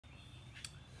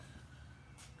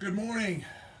Good morning.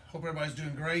 Hope everybody's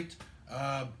doing great.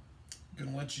 Gonna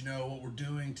let you know what we're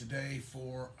doing today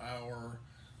for our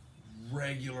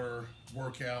regular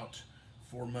workout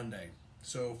for Monday.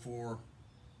 So for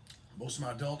most of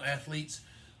my adult athletes,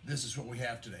 this is what we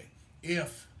have today.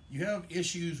 If you have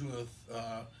issues with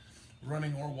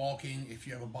running or walking, if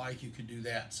you have a bike, you could do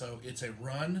that. So it's a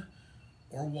run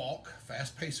or walk,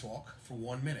 fast-paced walk for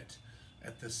 1 minute.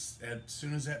 As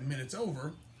soon as that minute's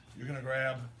over, you're gonna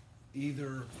grab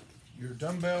either your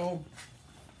dumbbell,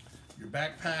 your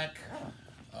backpack,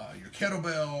 your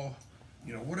kettlebell,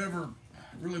 whatever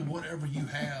you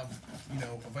have,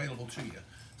 available to you.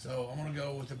 So I'm gonna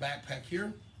go with the backpack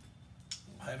here.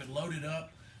 I'll have it loaded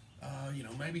up,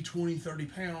 maybe 20, 30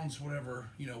 pounds,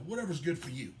 whatever's good for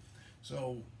you.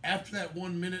 So after that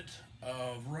 1 minute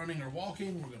of running or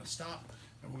walking, we're gonna stop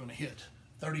and we're gonna hit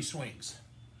 30 swings.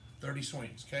 30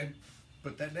 swings, okay?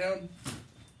 Put that down.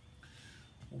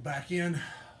 We'll back in,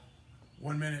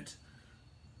 1 minute,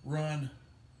 run,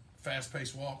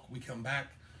 fast-paced walk. We come back,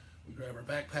 we grab our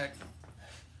backpack,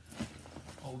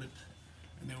 hold it,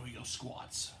 and then we go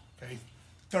squats, okay?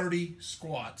 30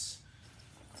 squats.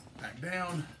 Back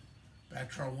down,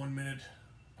 back to our 1 minute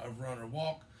of run or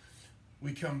walk.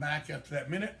 We come back after that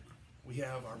minute, we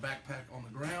have our backpack on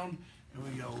the ground, and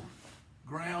we go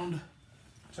ground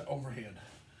to overhead.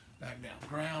 Back down,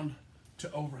 ground to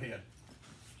overhead.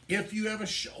 If you have a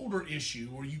shoulder issue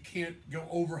or you can't go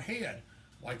overhead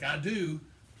like I do,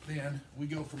 then we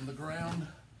go from the ground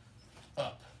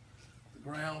up,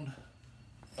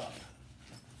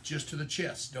 just to the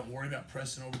chest. Don't worry about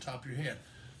pressing over top of your head.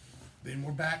 Then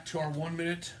we're back to our 1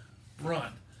 minute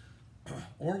run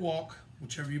or walk,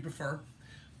 whichever you prefer.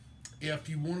 If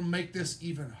you want to make this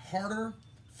even harder,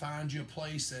 find you a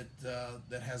place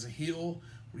that has a hill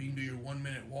where you can do your 1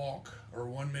 minute walk or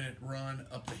 1 minute run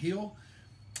up the hill.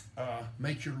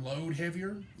 Make your load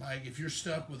heavier. Like if you're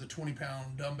stuck with a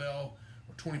 20-pound dumbbell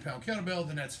or 20-pound kettlebell,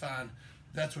 then that's fine.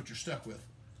 That's what you're stuck with.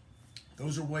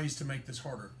 Those are ways to make this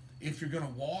harder. If you're gonna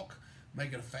walk,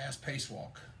 make it a fast-paced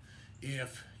walk.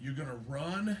 If you're gonna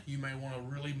run, you may wanna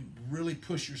really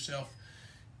push yourself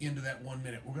into that 1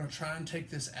 minute. We're gonna try and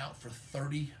take this out for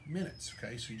 30 minutes,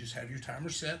 okay? So you just have your timer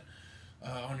set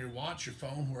on your watch, your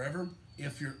phone, wherever.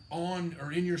 If you're on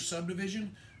or in your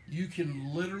subdivision, you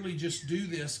can literally just do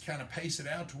this, kind of pace it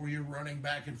out to where you're running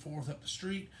back and forth up the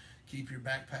street. Keep your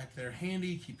backpack there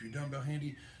handy, keep your dumbbell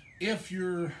handy. If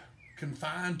you're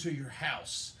confined to your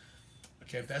house,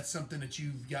 okay, if that's something that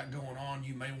you've got going on,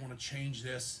 you may want to change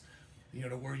this,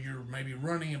 to where you're maybe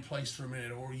running in place for a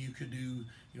minute, or you could do,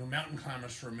 mountain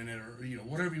climbers for a minute, or,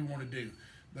 whatever you want to do.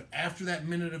 But after that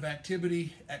minute of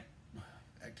activity,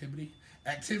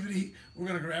 we're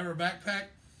going to grab our backpack,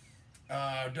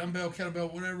 dumbbell,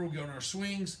 kettlebell, whatever. We go to our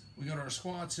swings, we go to our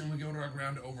squats, and we go to our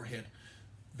ground to overhead.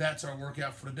 That's our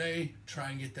workout for today. Try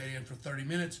and get that in for 30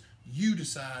 minutes. You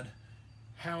decide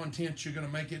how intense you're going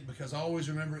to make it, because always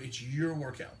remember, it's your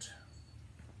workout.